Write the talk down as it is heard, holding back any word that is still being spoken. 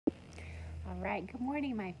All right, good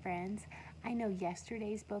morning, my friends. I know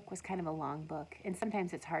yesterday's book was kind of a long book, and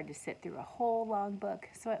sometimes it's hard to sit through a whole long book,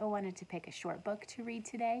 so I wanted to pick a short book to read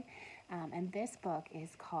today. And this book is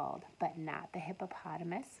called Not the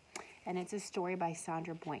Hippopotamus, and it's a story by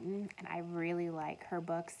Sandra Boynton, and I really like her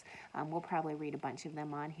books. We'll probably read a bunch of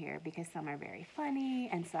them on here because some are very funny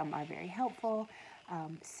and some are very helpful.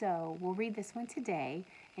 So we'll read this one today,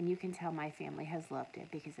 and you can tell my family has loved it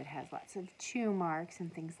because it has lots of chew marks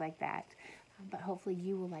and things like that. But hopefully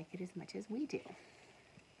you will like it as much as we do.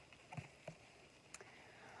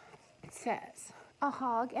 It says, a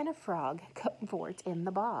hog and a frog cavort in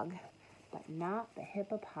the bog, but not the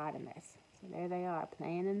hippopotamus. So there they are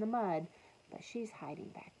playing in the mud, but she's hiding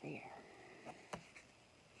back there.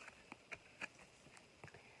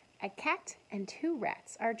 A cat and two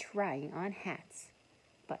rats are trying on hats,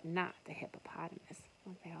 but not the hippopotamus.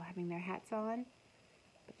 Aren't they all having their hats on?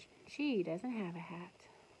 But she doesn't have a hat.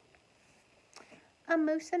 A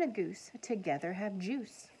moose and a goose together have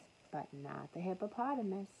juice, but not the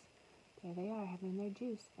hippopotamus. There they are having their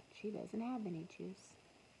juice, but she doesn't have any juice.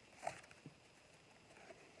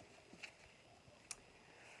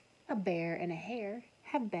 A bear and a hare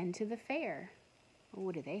have been to the fair.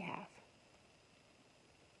 What do they have?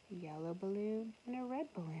 A yellow balloon and a red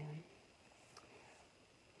balloon,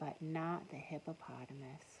 but not the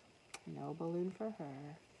hippopotamus. No balloon for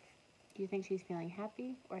her. Do you think she's feeling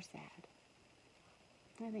happy or sad?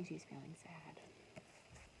 I think she's feeling sad.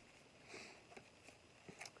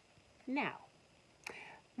 Now,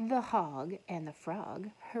 the hog and the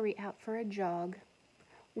frog hurry out for a jog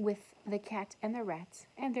with the cat and the rats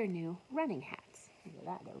and their new running hats. Look at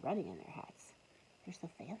that, they're running in their hats. They're so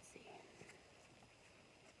fancy.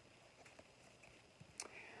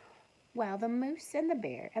 While the moose and the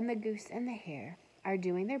bear and the goose and the hare are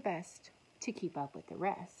doing their best to keep up with the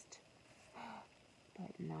rest,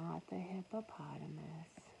 but not the hippopotamus.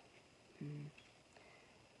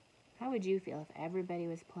 How would you feel if everybody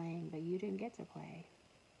was playing but you didn't get to play?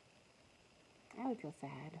 I would feel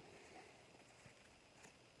sad.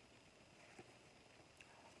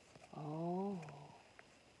 Oh.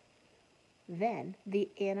 Then the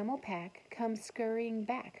animal pack comes scurrying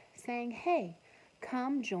back, saying, hey,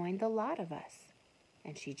 come join the lot of us.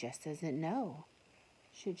 And she just doesn't know.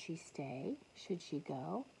 Should she stay? Should she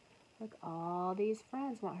go? Look, all these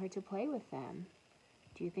friends want her to play with them.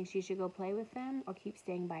 Do you think she should go play with them or keep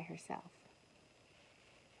staying by herself?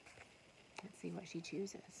 Let's see what she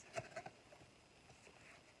chooses.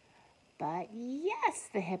 But yes,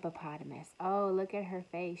 the hippopotamus. Oh, look at her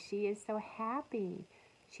face. She is so happy.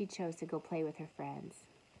 She chose to go play with her friends.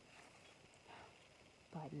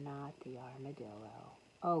 But not the armadillo.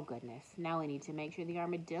 Oh, goodness. Now we need to make sure the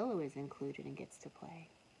armadillo is included and gets to play.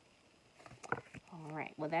 All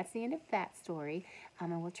right. Well, that's the end of that story.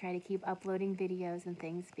 And we'll try to keep uploading videos and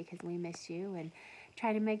things because we miss you and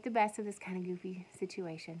try to make the best of this kind of goofy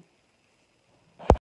situation.